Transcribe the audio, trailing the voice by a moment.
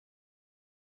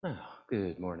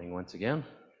Good morning once again.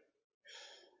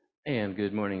 And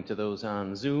good morning to those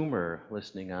on Zoom or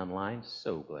listening online.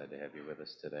 So glad to have you with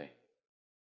us today.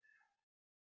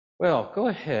 Well, go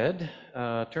ahead,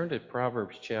 turn to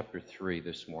Proverbs chapter 3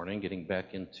 this morning, getting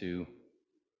back into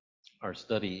our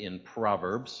study in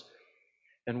Proverbs.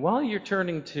 And while you're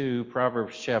turning to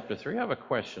Proverbs chapter 3, I have a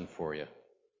question for you.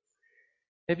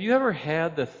 Have you ever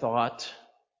had the thought,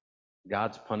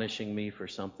 God's punishing me for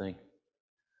something?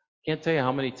 Can't tell you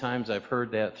how many times I've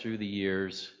heard that through the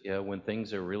years, when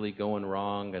things are really going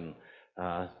wrong and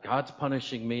God's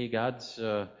punishing me, God's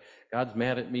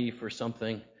mad at me for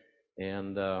something.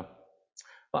 And I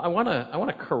want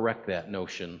to correct that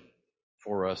notion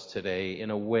for us today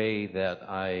in a way that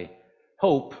I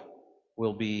hope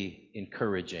will be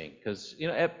encouraging. Because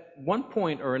at one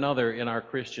point or another in our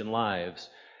Christian lives,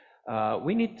 we're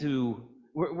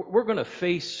going to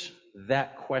face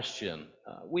that question.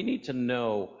 We need to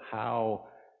know how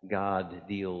God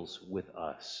deals with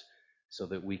us so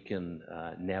that we can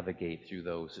navigate through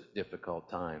those difficult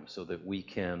times, so that we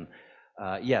can,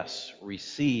 yes,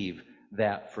 receive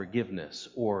that forgiveness,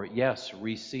 or yes,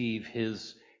 receive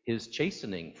His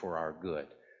chastening for our good.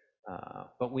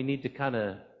 But we need to kind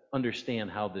of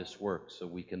understand how this works so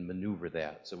we can maneuver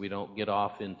that, so we don't get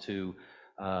off into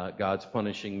God's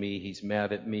punishing me, He's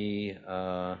mad at me,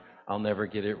 I'll never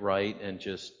get it right, and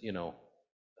just,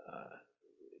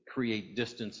 create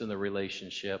distance in the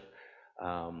relationship,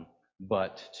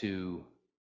 but to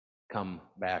come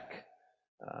back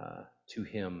to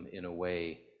Him in a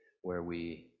way where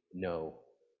we know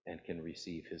and can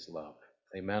receive His love.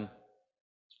 Amen?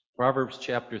 Proverbs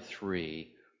chapter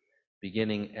 3,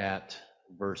 beginning at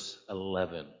verse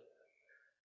 11. The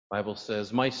Bible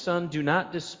says, "My son, do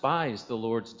not despise the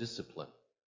Lord's discipline,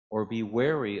 or be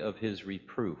wary of His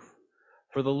reproof.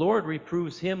 For the Lord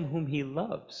reproves him whom He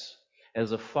loves,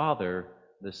 as a father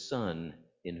the son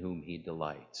in whom He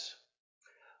delights."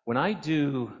 When I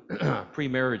do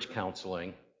pre-marriage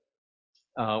counseling,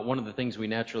 one of the things we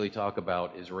naturally talk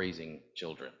about is raising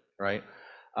children, right?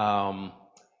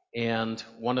 And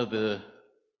one of the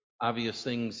obvious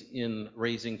things in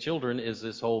raising children is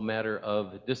this whole matter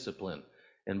of discipline.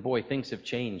 And boy, things have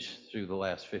changed through the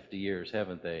last 50 years,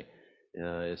 haven't they,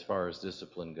 as far as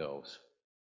discipline goes?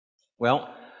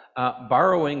 Well,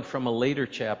 borrowing from a later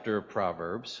chapter of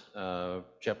Proverbs,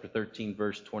 chapter 13,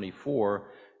 verse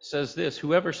 24, says this: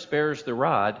 "Whoever spares the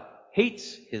rod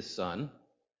hates his son,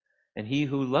 and he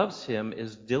who loves him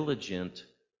is diligent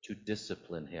to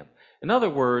discipline him." In other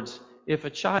words, if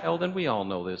a child, and we all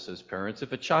know this as parents,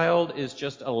 if a child is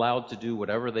just allowed to do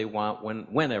whatever they want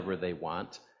whenever they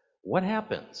want, what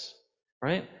happens?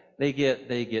 Right? They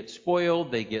get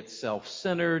spoiled, they get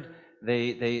self-centered,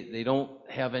 they don't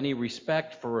have any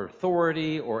respect for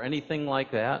authority or anything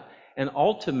like that, and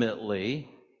ultimately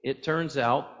it turns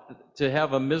out to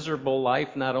have a miserable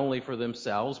life not only for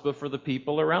themselves but for the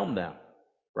people around them,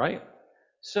 right?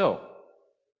 So,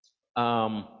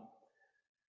 a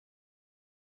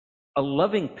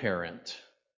loving parent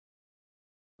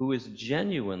who is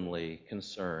genuinely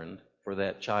concerned for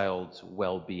that child's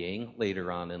well-being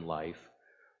later on in life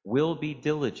will be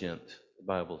diligent, the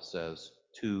Bible says,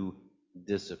 to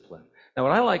discipline. Now,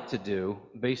 what I like to do,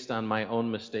 based on my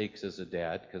own mistakes as a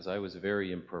dad, because I was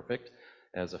very imperfect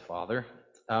as a father,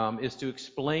 is to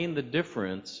explain the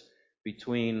difference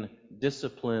between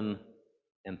discipline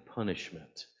and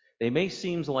punishment. They may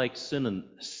seem like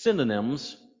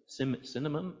synonyms,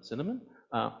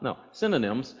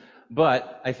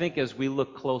 but I think as we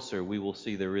look closer, we will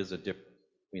see there is a difference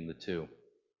between the two.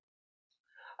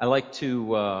 I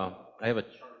have a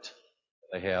chart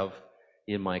I have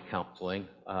in my counseling.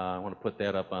 I want to put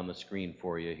that up on the screen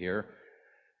for you here.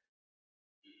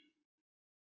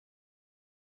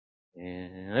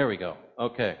 And there we go.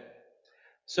 Okay.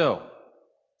 So,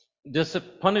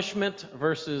 punishment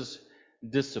versus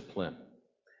discipline.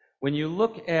 When you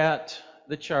look at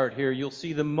the chart here, you'll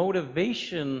see the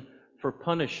motivation for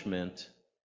punishment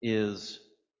is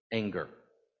anger.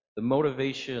 The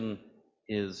motivation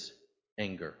is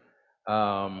anger.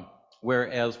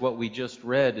 Whereas what we just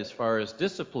read as far as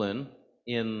discipline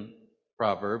in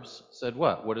Proverbs said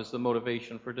what? What is the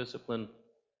motivation for discipline?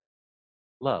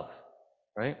 Love,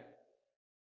 right?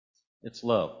 It's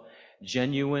love.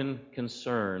 Genuine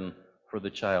concern for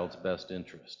the child's best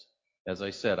interest. As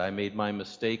I said, I made my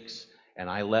mistakes and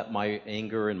I let my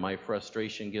anger and my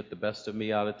frustration get the best of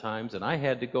me out of times, and I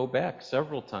had to go back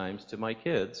several times to my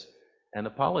kids and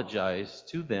apologize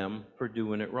to them for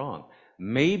doing it wrong.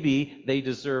 Maybe they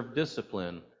deserved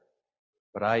discipline,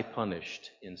 but I punished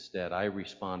instead. I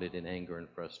responded in anger and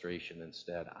frustration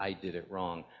instead. I did it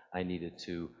wrong. I needed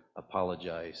to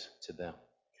apologize to them.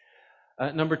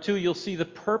 Number two, you'll see the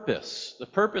purpose. The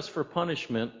purpose for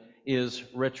punishment is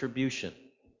retribution,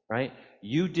 right?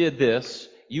 You did this.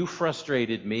 You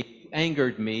frustrated me. You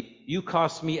angered me. You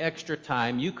cost me extra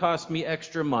time. You cost me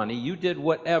extra money. You did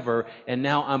whatever, and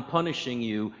now I'm punishing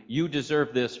you. You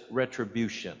deserve this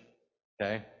retribution,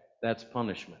 okay? That's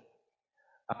punishment.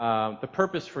 The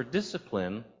purpose for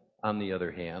discipline, on the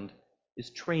other hand, is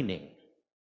training.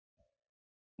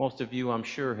 Most of you, I'm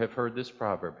sure, have heard this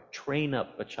proverb: train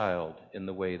up a child in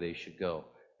the way they should go,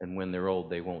 and when they're old,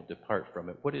 they won't depart from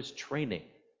it. What is training?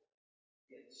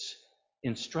 It's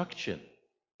instruction,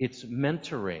 it's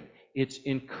mentoring, it's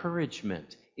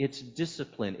encouragement, it's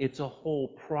discipline. It's a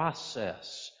whole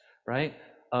process, right,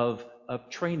 of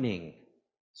training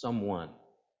someone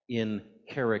in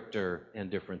character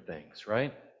and different things,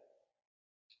 right?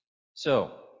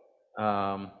 So,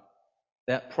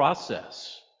 that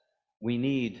process we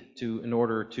need to, in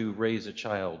order to raise a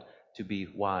child to be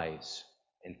wise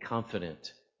and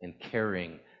confident and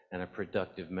caring and a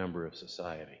productive member of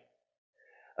society.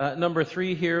 Number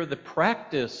three here, the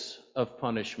practice of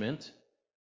punishment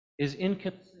is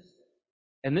inconsistent.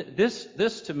 And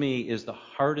this to me is the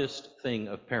hardest thing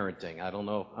of parenting. I don't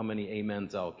know how many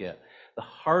amens I'll get. The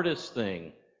hardest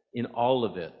thing in all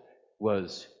of it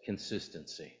was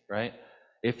consistency, right?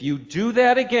 If you do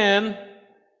that again,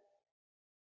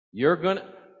 you're gonna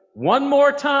one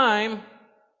more time,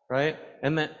 right?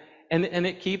 And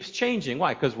it keeps changing.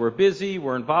 Why? Because we're busy,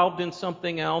 we're involved in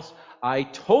something else. I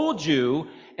told you,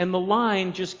 and the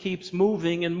line just keeps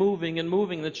moving and moving and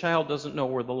moving. The child doesn't know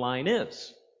where the line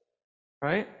is,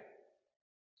 right?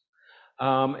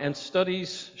 And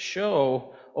studies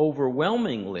show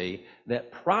overwhelmingly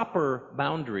that proper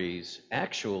boundaries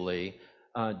actually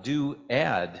do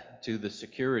add to the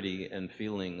security and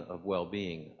feeling of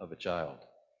well-being of a child.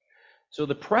 So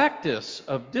the practice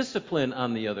of discipline,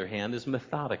 on the other hand, is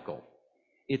methodical.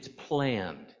 It's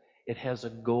planned. It has a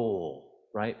goal,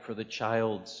 right, for the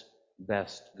child's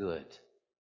best good.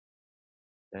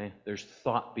 Okay? There's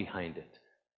thought behind it.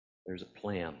 There's a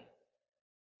plan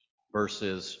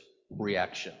versus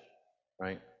reaction,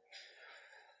 right?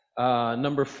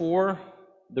 Number four,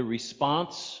 the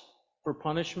response for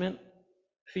punishment,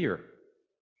 fear.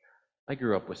 I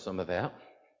grew up with some of that.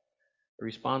 The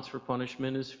response for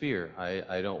punishment is fear.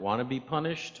 I don't want to be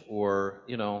punished, or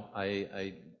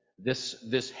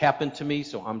this happened to me,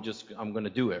 so I'm going to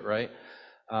do it, right?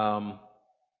 But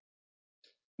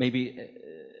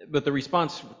the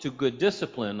response to good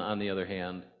discipline, on the other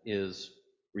hand, is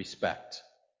respect.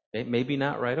 Okay? Maybe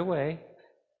not right away,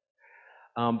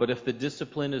 but if the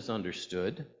discipline is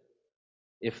understood,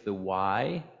 if the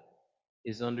why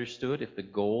is understood, if the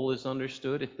goal is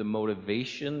understood, if the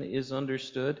motivation is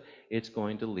understood, it's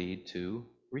going to lead to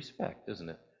respect, isn't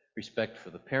it? Respect for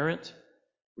the parent,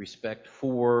 respect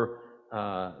for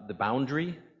the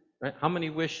boundary, right? How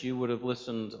many wish you would have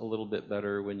listened a little bit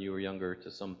better when you were younger to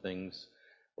some things,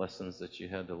 lessons that you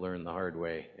had to learn the hard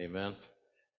way? Amen?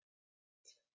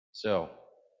 So,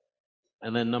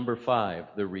 and then number five,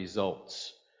 the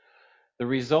results. The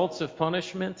results of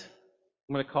punishment,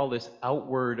 I'm going to call this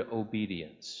outward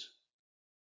obedience.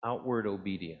 Outward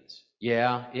obedience.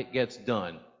 Yeah, it gets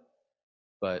done,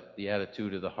 but the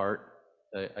attitude of the heart.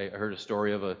 I heard a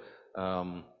story of a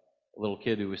little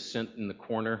kid who was sent in the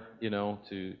corner,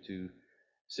 to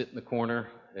sit in the corner,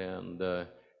 and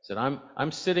said,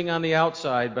 "I'm sitting on the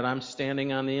outside, but I'm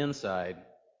standing on the inside."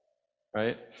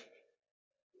 Right?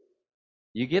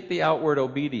 You get the outward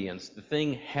obedience. The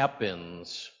thing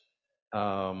happens.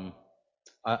 I'm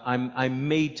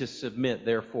made to submit,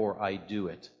 therefore I do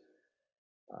it.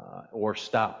 Or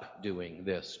stop doing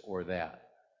this or that.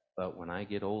 But when I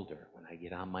get older, when I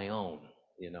get on my own,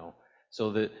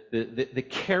 so the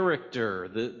character,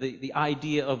 the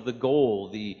idea of the goal,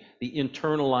 the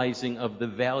internalizing of the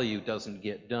value doesn't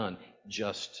get done.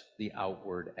 Just the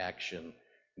outward action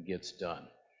gets done.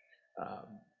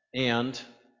 And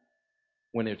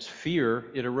when it's fear,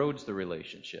 it erodes the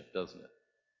relationship, doesn't it?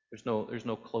 There's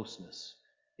no closeness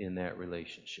in that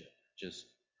relationship.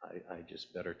 I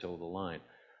just better toe the line.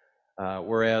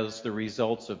 Whereas the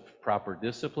results of proper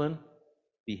discipline,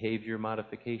 behavior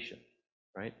modification,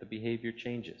 right? The behavior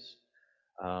changes.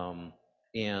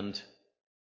 And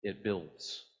it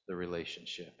builds the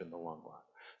relationship in the long run.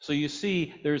 So you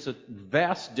see, there's a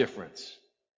vast difference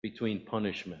between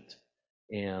punishment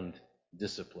and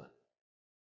discipline.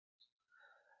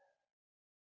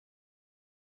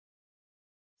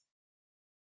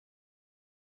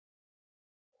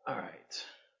 All right.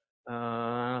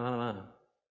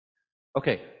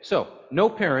 Okay, so no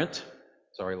parent,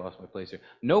 sorry, I lost my place here.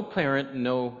 No parent,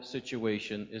 no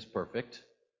situation is perfect.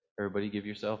 Everybody give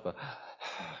yourself a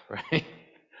right?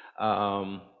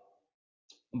 Um,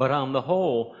 but on the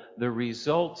whole, the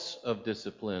results of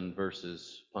discipline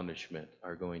versus punishment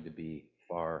are going to be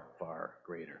far, far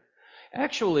greater.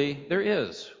 Actually, there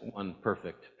is one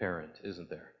perfect parent, isn't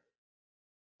there?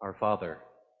 Our Father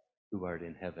who art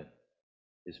in heaven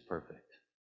is perfect.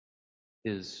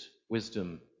 His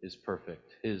wisdom is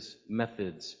perfect. His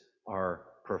methods are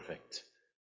perfect.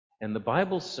 And the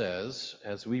Bible says,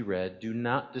 as we read, do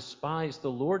not despise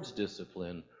the Lord's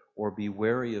discipline or be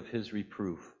wary of his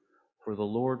reproof, for the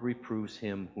Lord reproves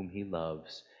him whom he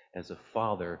loves, as a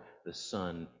father the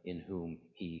son in whom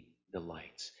he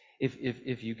delights.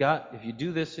 If you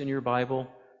do this in your Bible,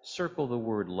 circle the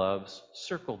word loves,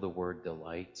 circle the word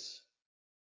delights.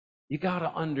 You got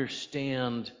to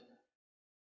understand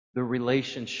the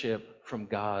relationship from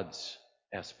God's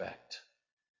aspect.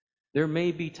 There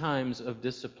may be times of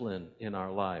discipline in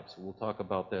our lives. We'll talk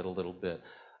about that a little bit.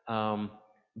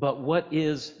 But what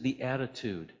is the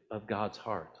attitude of God's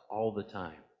heart all the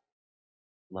time?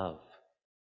 Love,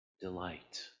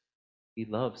 delight. He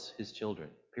loves his children,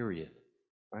 period.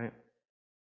 Right?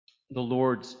 The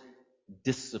Lord's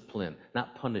discipline,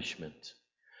 not punishment.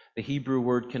 The Hebrew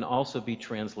word can also be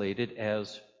translated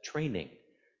as training.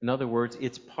 In other words,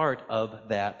 it's part of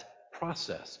that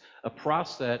process, a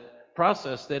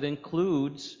process that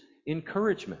includes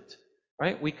encouragement,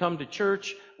 right? We come to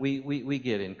church, we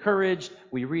get encouraged,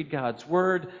 we read God's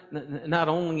Word. Not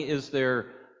only is there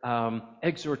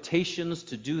exhortations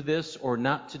to do this or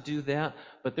not to do that,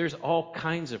 but there's all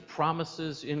kinds of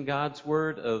promises in God's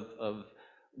Word of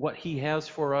what He has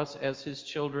for us as His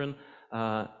children.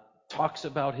 Talks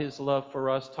about His love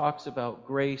for us, talks about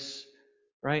grace,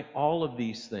 right? All of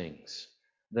these things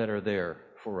that are there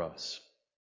for us.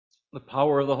 The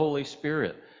power of the Holy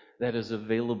Spirit that is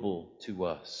available to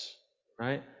us,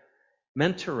 right?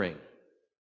 Mentoring,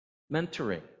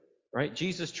 right?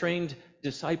 Jesus trained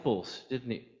disciples,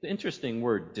 didn't he? The interesting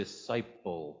word,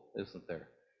 disciple, isn't there?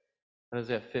 How does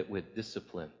that fit with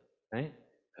discipline, right?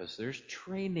 Because there's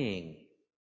training,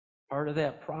 part of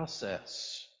that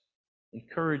process.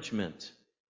 Encouragement,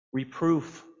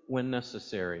 reproof when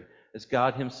necessary, as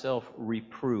God himself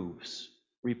reproves.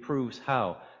 Reproves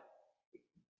how?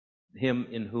 Him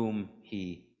in whom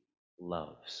he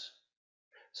loves.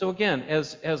 So again,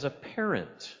 as a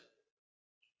parent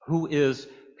who is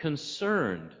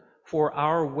concerned for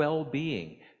our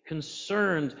well-being,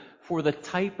 concerned for the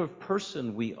type of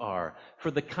person we are,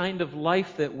 for the kind of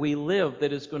life that we live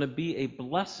that is going to be a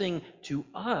blessing to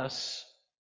us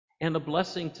and a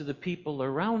blessing to the people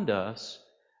around us,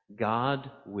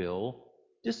 God will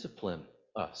discipline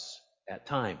us at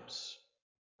times,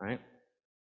 right?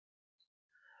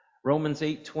 Romans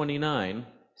 8:29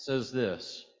 says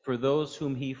this, "For those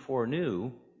whom he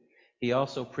foreknew, he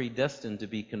also predestined to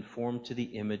be conformed to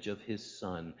the image of his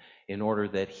Son, in order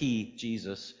that he,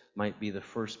 Jesus, might be the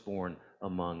firstborn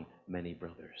among many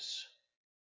brothers."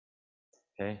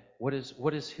 Okay? What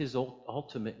is his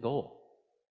ultimate goal?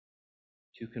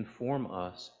 To conform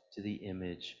us to the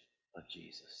image of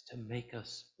Jesus, to make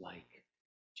us like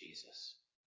Jesus.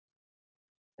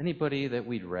 Anybody that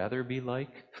we'd rather be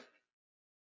like?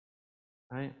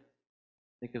 Right?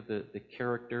 Think of the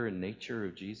character and nature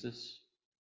of Jesus.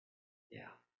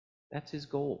 Yeah, that's his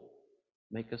goal.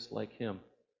 Make us like him.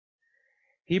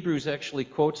 Hebrews actually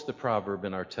quotes the proverb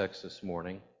in our text this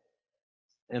morning,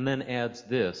 and then adds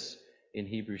this in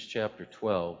Hebrews chapter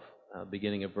 12,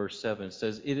 beginning of verse 7. It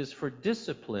says, "It is for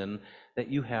discipline that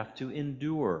you have to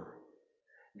endure.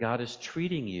 God is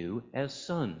treating you as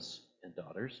sons and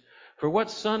daughters. For what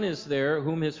son is there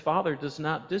whom his father does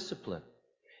not discipline?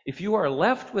 If you are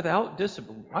left without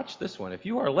discipline," watch this one, "if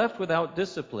you are left without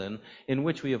discipline, in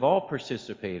which we have all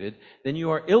participated, then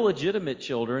you are illegitimate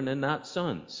children and not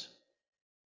sons.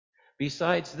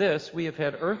 Besides this, we have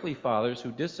had earthly fathers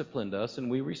who disciplined us, and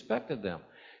we respected them.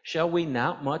 Shall we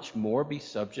not much more be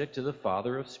subject to the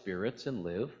Father of spirits and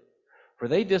live? For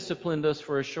they disciplined us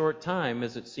for a short time,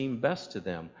 as it seemed best to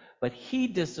them, but he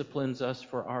disciplines us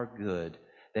for our good,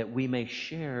 that we may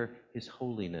share his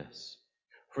holiness.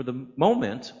 For the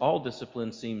moment, all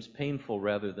discipline seems painful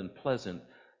rather than pleasant,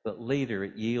 but later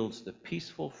it yields the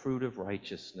peaceful fruit of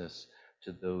righteousness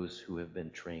to those who have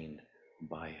been trained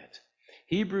by it."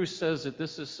 Hebrews says that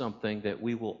this is something that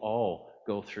we will all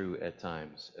go through at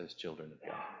times as children of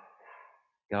God.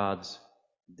 God's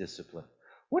discipline.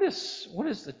 What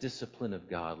does the discipline of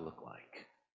God look like?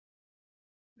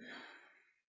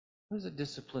 What does the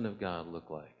discipline of God look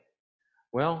like?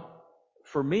 Well,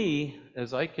 for me,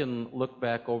 as I can look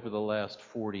back over the last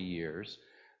 40 years,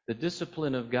 the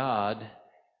discipline of God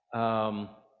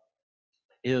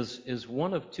is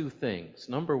one of two things.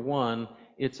 Number one,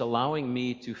 it's allowing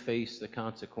me to face the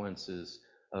consequences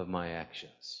of my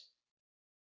actions.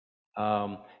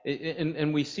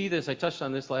 And we see this, I touched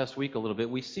on this last week a little bit,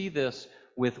 we see this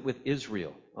with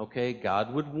Israel, okay?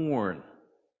 God would warn.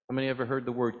 How many ever heard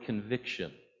the word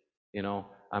conviction? You know,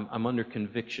 I'm under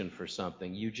conviction for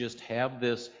something. You just have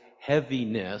this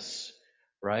heaviness,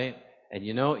 right? And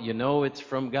you know it's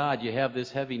from God. You have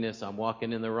this heaviness. I'm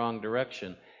walking in the wrong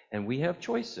direction. And we have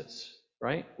choices,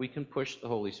 right? We can push the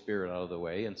Holy Spirit out of the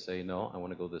way and say, no, I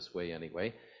want to go this way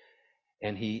anyway.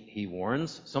 And he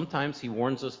warns. Sometimes he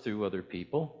warns us through other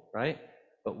people, right?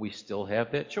 But we still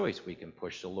have that choice. We can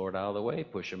push the Lord out of the way,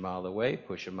 push him out of the way,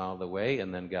 push him out of the way,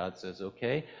 and then God says,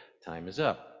 okay, time is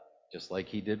up. Just like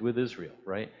he did with Israel,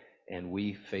 right? And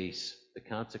we face the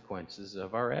consequences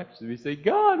of our actions. We say,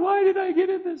 God, why did I get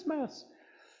in this mess?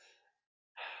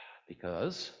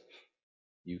 Because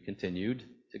you continued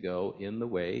to go in the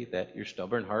way that your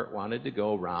stubborn heart wanted to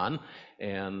go, Ron.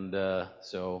 And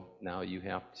so now you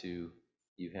have to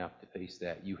face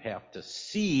that. You have to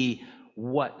see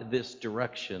what this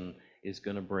direction is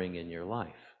going to bring in your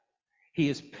life. He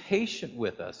is patient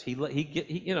with us. He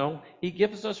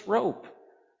gives us rope,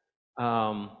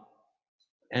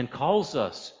 and calls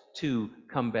us to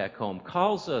come back home,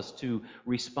 calls us to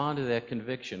respond to that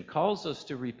conviction, calls us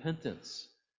to repentance,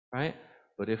 right?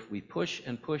 But if we push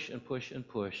and push and push and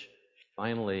push,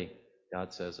 finally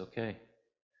God says, okay,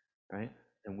 right?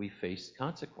 And we face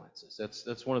consequences.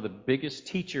 That's one of the biggest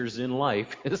teachers in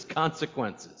life is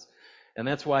consequences. And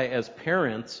that's why as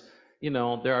parents,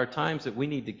 there are times that we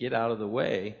need to get out of the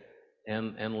way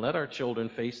and let our children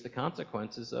face the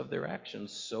consequences of their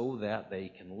actions so that they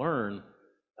can learn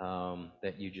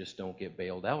that you just don't get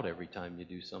bailed out every time you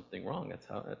do something wrong.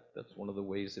 That's one of the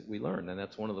ways that we learn, and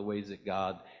that's one of the ways that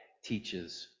God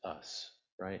teaches us,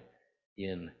 right?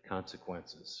 In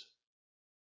consequences.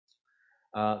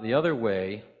 The other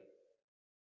way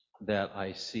that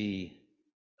I see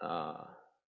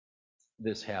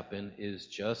this happen is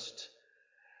just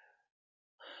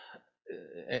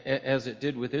as it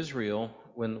did with Israel,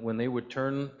 when they would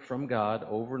turn from God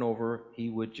over and over, he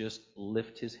would just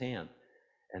lift his hand,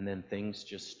 and then things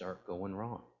just start going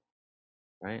wrong,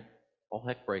 right? All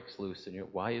heck breaks loose, and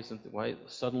why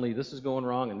suddenly this is going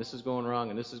wrong, and this is going wrong,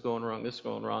 and this is going wrong, this is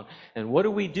going wrong, and what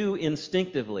do we do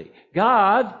instinctively?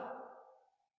 God,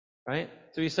 right?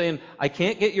 So he's saying, I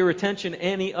can't get your attention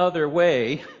any other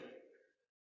way,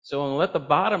 so I'm going to let the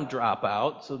bottom drop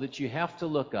out so that you have to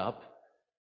look up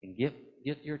and get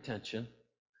your attention.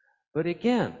 But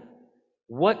again,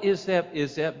 what is that?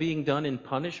 Is that being done in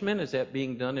punishment? Is that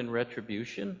being done in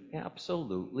retribution?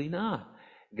 Absolutely not.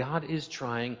 God is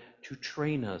trying to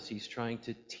train us. He's trying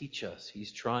to teach us.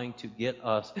 He's trying to get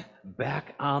us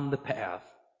back on the path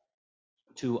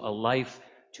to a life,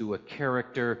 to a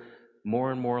character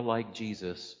more and more like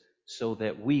Jesus, so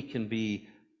that we can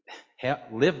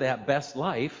live that best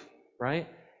life, right?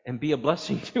 And be a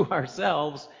blessing to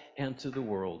ourselves and to the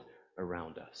world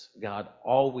around us. God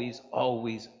always,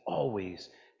 always, always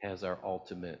has our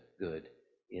ultimate good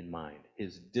in mind.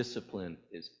 His discipline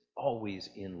is always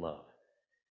in love.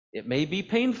 It may be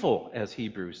painful, as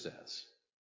Hebrews says,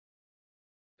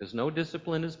 because no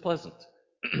discipline is pleasant.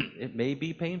 It may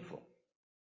be painful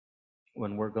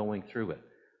when we're going through it.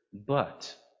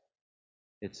 But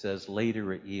it says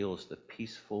later it yields the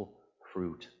peaceful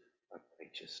fruit of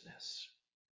righteousness.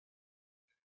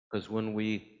 Because when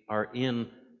we are in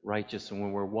righteousness and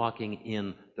when we're walking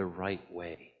in the right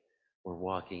way, we're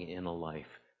walking in a life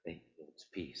that yields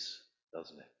peace,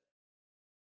 doesn't it?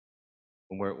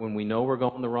 When we know we're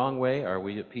going the wrong way, are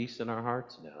we at peace in our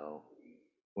hearts? No.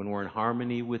 When we're in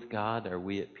harmony with God, are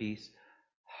we at peace?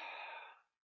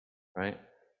 Right?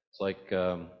 It's like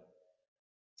the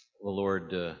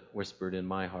Lord whispered in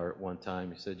my heart one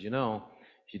time. He said, if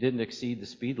you didn't exceed the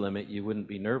speed limit, you wouldn't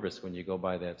be nervous when you go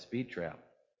by that speed trap.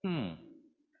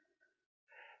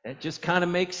 That just kind of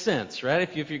makes sense, right?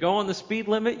 If you're going the speed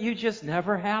limit, you just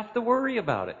never have to worry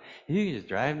about it. You can just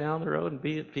drive down the road and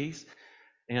be at peace.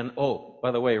 And, oh,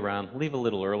 by the way, Ron, leave a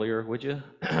little earlier, would you?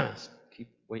 Keep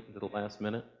waiting to the last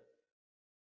minute.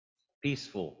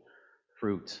 Peaceful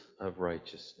fruit of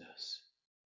righteousness.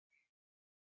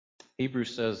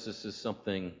 Hebrews says this is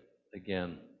something,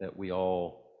 again, that we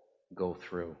all go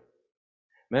through.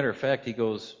 Matter of fact, he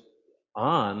goes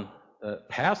on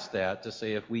past that to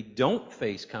say if we don't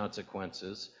face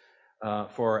consequences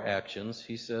for our actions,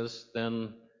 he says,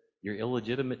 then you're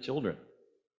illegitimate children,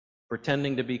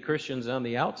 pretending to be Christians on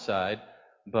the outside,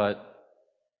 but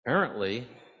apparently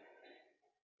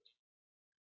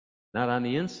not on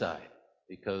the inside.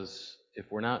 Because if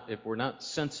we're not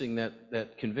sensing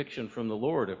that conviction from the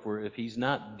Lord, if he's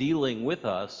not dealing with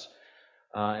us,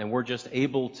 and we're just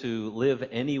able to live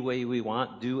any way we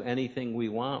want, do anything we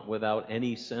want without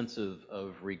any sense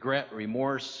of regret,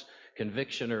 remorse,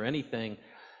 conviction, or anything,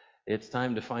 it's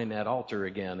time to find that altar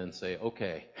again and say,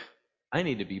 okay, I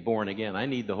need to be born again. I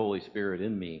need the Holy Spirit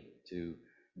in me to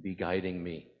be guiding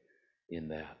me in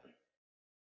that.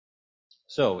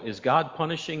 So, is God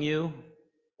punishing you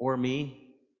or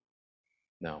me?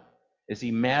 No. Is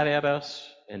he mad at us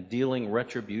and dealing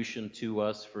retribution to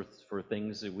us for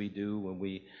things that we do when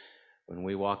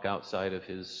we walk outside of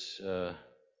his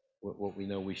what we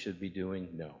know we should be doing?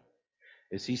 No.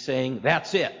 Is he saying,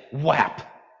 that's it, whap,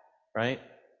 right?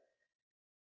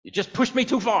 You just pushed me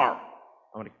too far.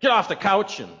 I'm going to get off the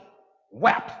couch and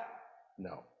whap.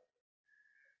 No.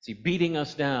 Is he beating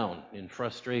us down in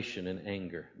frustration and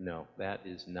anger? No, that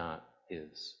is not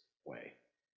his way,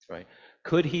 right?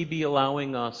 Could he be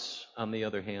allowing us, on the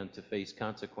other hand, to face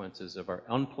consequences of our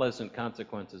unpleasant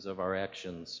consequences of our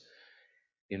actions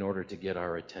in order to get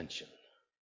our attention,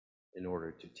 in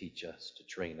order to teach us, to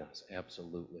train us?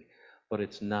 Absolutely. But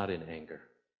it's not in anger.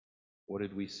 What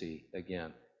did we see?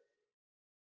 Again,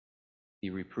 he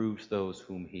reproves those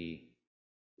whom he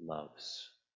loves,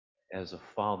 as a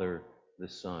father the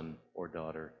son or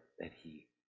daughter that he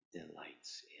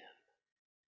delights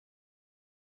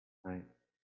in. Right?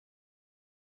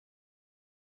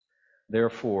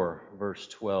 Therefore, verse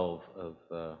 12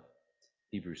 of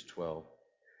Hebrews 12,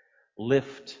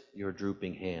 lift your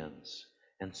drooping hands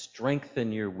and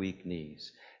strengthen your weak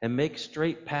knees and make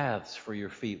straight paths for your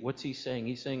feet. What's he saying?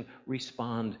 He's saying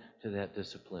respond to that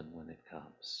discipline when it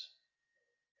comes.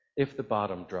 If the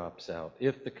bottom drops out,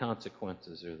 if the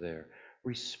consequences are there,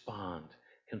 respond.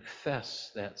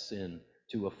 Confess that sin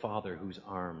to a Father whose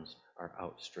arms are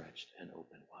outstretched and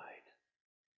open wide.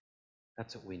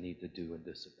 That's what we need to do in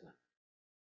discipline.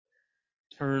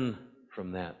 Turn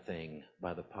from that thing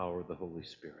by the power of the Holy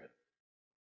Spirit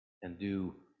and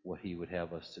do what he would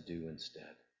have us to do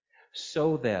instead.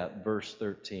 So that, verse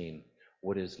 13,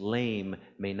 what is lame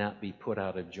may not be put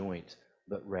out of joint,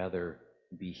 but rather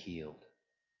be healed.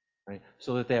 Right?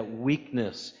 So that that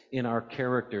weakness in our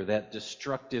character, that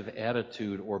destructive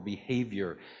attitude or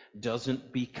behavior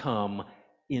doesn't become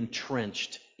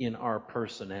entrenched in our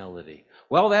personality.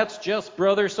 Well, that's just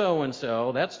brother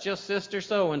so-and-so. That's just sister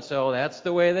so-and-so. That's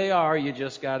the way they are. You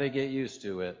just got to get used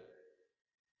to it.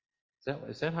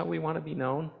 Is that how we want to be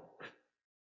known?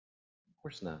 Of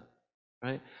course not.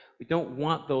 Right? We don't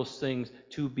want those things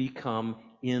to become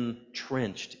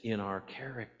entrenched in our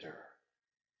character.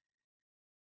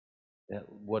 That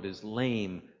what is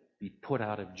lame be put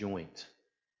out of joint,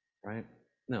 right?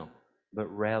 No, but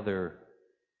rather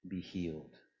be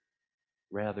healed.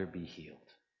 Rather be healed.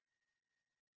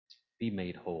 Be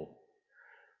made whole.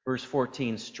 Verse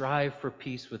 14, strive for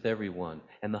peace with everyone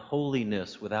and the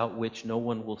holiness without which no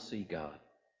one will see God.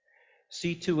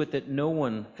 See to it that no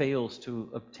one fails to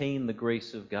obtain the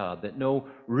grace of God, that no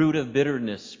root of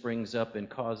bitterness springs up and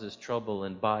causes trouble,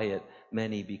 and by it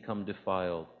many become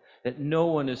defiled. That no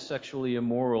one is sexually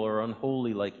immoral or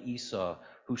unholy like Esau,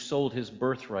 who sold his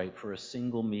birthright for a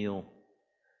single meal.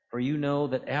 For you know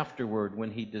that afterward, when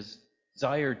he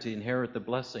desired to inherit the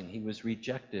blessing, he was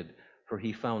rejected, for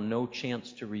he found no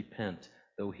chance to repent,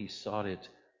 though he sought it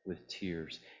with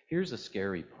tears. Here's a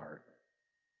scary part.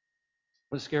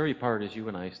 The scary part is you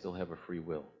and I still have a free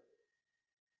will.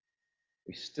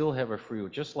 We still have a free will,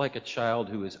 just like a child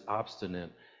who is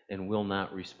obstinate and will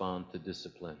not respond to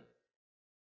discipline.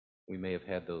 We may have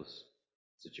had those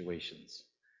situations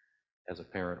as a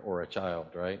parent or a child,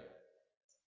 right?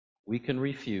 We can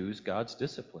refuse God's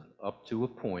discipline up to a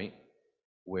point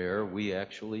where we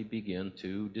actually begin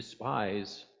to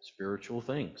despise spiritual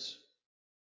things,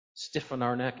 stiffen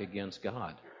our neck against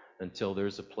God until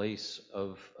there's a place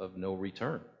of no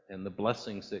return, and the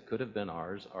blessings that could have been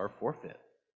ours are forfeit.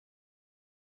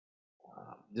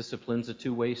 Discipline's a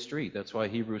two-way street. That's why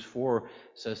Hebrews 4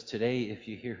 says, today, if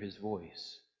you hear his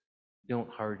voice, don't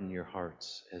harden your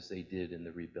hearts as they did in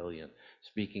the rebellion.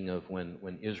 Speaking of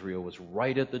when Israel was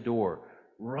right at the door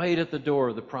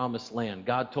of the promised land.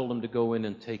 God told them to go in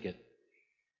and take it.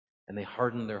 And they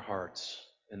hardened their hearts,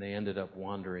 and they ended up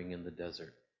wandering in the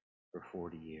desert for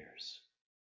 40 years.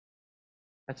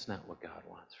 That's not what God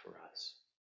wants for us.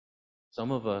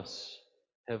 Some of us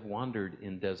have wandered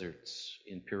in deserts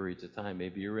in periods of time.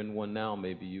 Maybe you're in one now,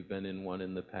 maybe you've been in one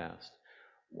in the past.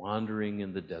 Wandering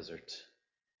in the desert.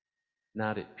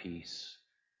 Not at peace.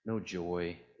 No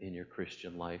joy in your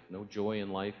Christian life. No joy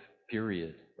in life,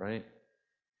 period, right?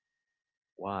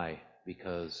 Why?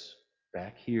 Because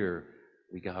back here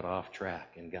we got off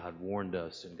track and God warned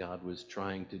us and God was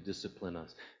trying to discipline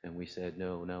us and we said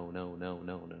no,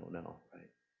 right?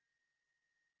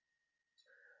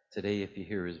 Today, if you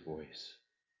hear his voice,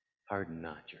 harden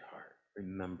not your heart.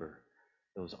 Remember,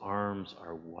 those arms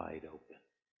are wide open.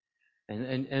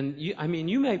 And you, I mean,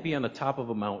 you might be on the top of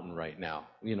a mountain right now,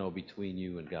 between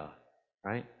you and God,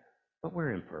 right? But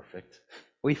we're imperfect.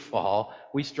 We fall.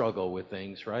 We struggle with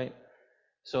things, right?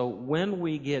 So when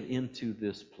we get into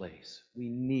this place, we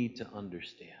need to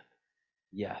understand,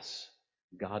 yes,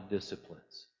 God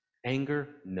disciplines. Anger,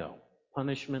 no.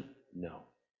 Punishment, no.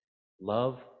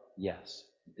 Love, yes.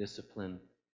 Discipline,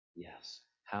 yes.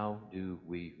 How do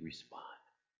we respond?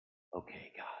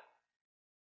 Okay, God,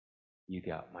 you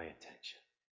got my attention.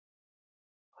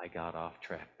 I got off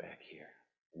track back here.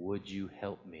 Would you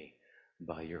help me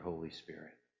by your Holy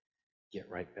Spirit get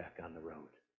right back on the road?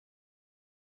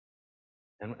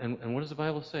 And what does the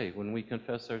Bible say? When we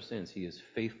confess our sins, he is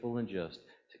faithful and just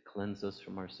to cleanse us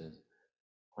from our sins,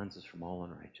 cleanse us from all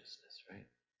unrighteousness, right?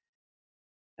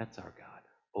 That's our God.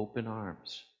 Open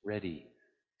arms, ready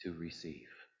to receive.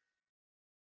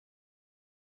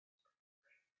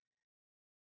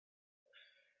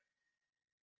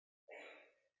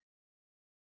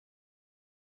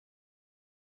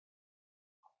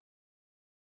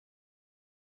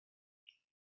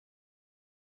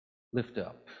 Lift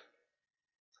up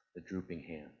the drooping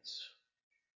hands.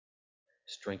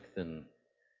 Strengthen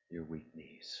your weak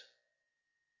knees.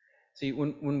 See,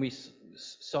 when we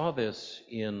saw this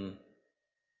in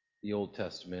the Old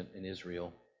Testament in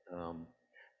Israel,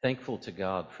 thankful to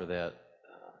God for that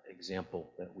example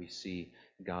that we see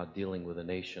God dealing with a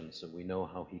nation, so we know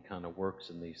how he kind of works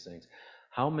in these things.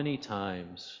 How many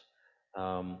times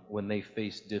when they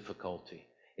faced difficulty,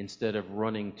 instead of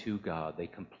running to God, they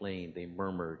complained, they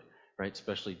murmured, right?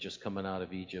 Especially just coming out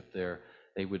of Egypt there,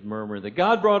 they would murmur that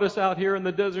God brought us out here in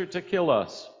the desert to kill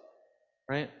us,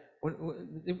 right?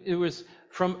 It was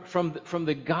from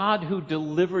the God who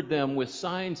delivered them with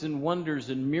signs and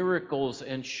wonders and miracles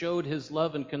and showed his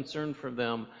love and concern for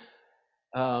them.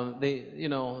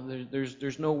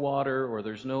 There's no water, or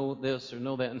there's no this or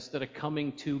no that. Instead of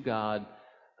coming to God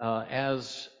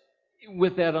as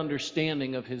with that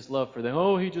understanding of his love for them,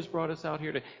 oh, he just brought us out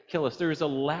here to kill us. There is a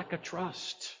lack of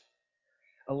trust,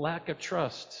 a lack of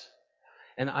trust.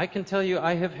 And I can tell you,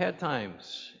 I have had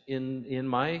times in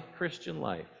my Christian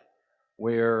life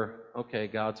where, okay,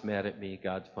 God's mad at me,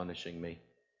 God's punishing me,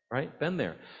 right? Been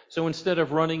there. So instead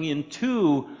of running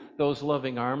into those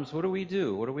loving arms, what do we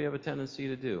do? What do we have a tendency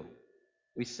to do?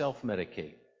 We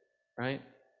self-medicate, right?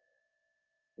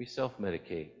 We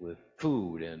self-medicate with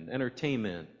food and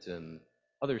entertainment and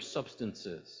other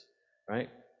substances,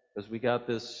 right? Because we got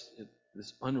this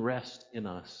unrest in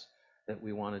us that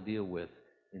we want to deal with,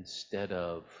 instead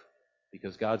of,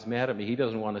 because God's mad at me, he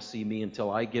doesn't want to see me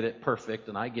until I get it perfect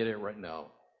and I get it right. No.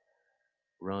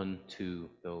 Run to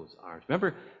those arms.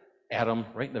 Remember Adam,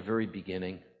 right in the very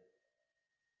beginning,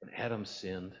 when Adam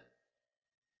sinned,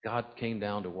 God came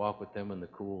down to walk with them in the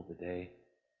cool of the day.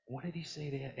 What did he say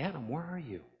to Adam? Where are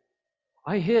you?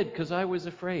 I hid because I was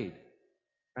afraid,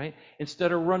 right?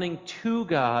 Instead of running to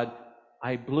God,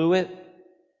 I blew it.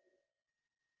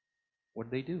 What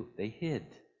did they do? They hid,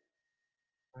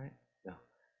 right? No.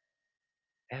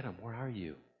 Adam, where are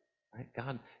you? Right?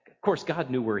 God, of course, God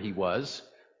knew where he was.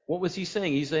 What was he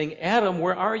saying? He's saying, Adam,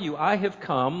 where are you? I have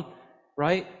come,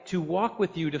 right, to walk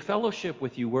with you, to fellowship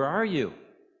with you. Where are you?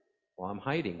 Well, I'm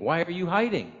hiding. Why are you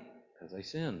hiding? Because I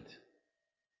sinned.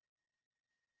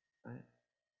 Right?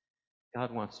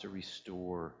 God wants to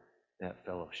restore that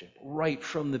fellowship right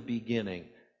from the beginning.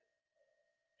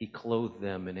 He clothed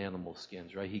them in animal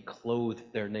skins, right? He clothed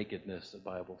their nakedness, the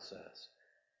Bible says.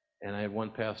 And I had one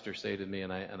pastor say to me,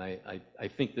 and I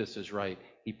think this is right,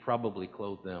 he probably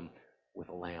clothed them with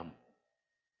a lamb,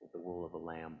 with the wool of a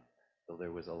lamb. So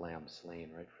there was a lamb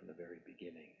slain right from the very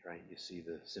beginning, right? You see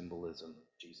the symbolism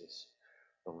of Jesus,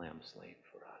 the lamb slain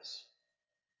for us.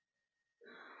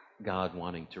 God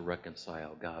wanting to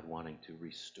reconcile, God wanting to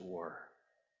restore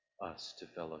us to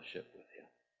fellowship with him.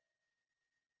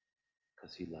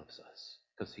 Because he loves us,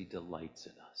 because he delights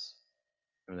in us.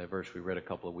 Remember that verse we read a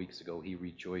couple of weeks ago, he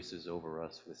rejoices over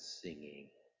us with singing.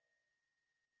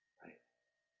 Right?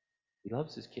 He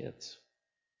loves his kids.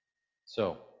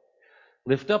 So,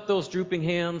 lift up those drooping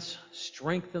hands,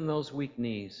 strengthen those weak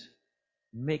knees,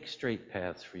 make straight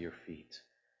paths for your feet,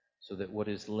 so that what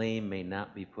is lame may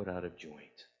not be put out of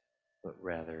joint, but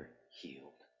rather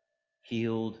healed.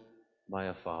 Healed by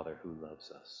a Father who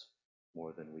loves us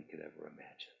more than we could ever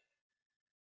imagine.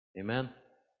 Amen?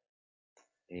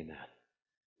 Amen.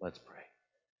 Let's pray.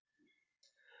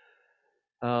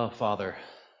 Oh, Father,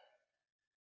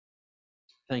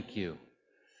 thank you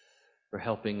for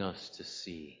helping us to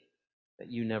see that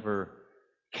you never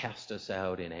cast us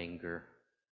out in anger.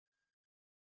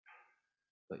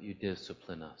 but you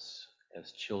discipline us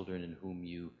as children in whom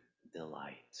you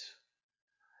delight.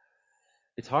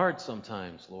 It's hard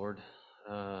sometimes, Lord,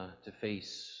 to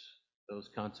face those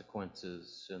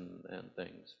consequences and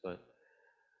things, but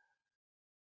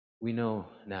we know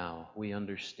now, we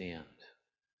understand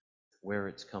where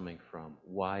it's coming from,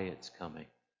 why it's coming,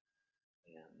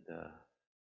 and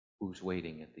who's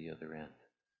waiting at the other end.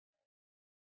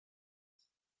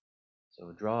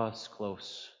 So draw us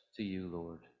close to you,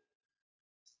 Lord.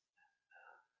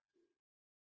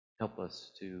 Help us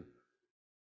to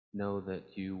know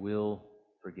that you will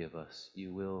forgive us,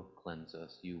 you will cleanse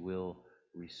us, you will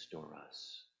restore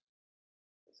us,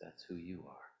 because that's who you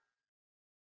are.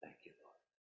 Thank you, Lord.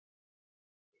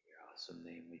 In your awesome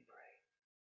name we pray.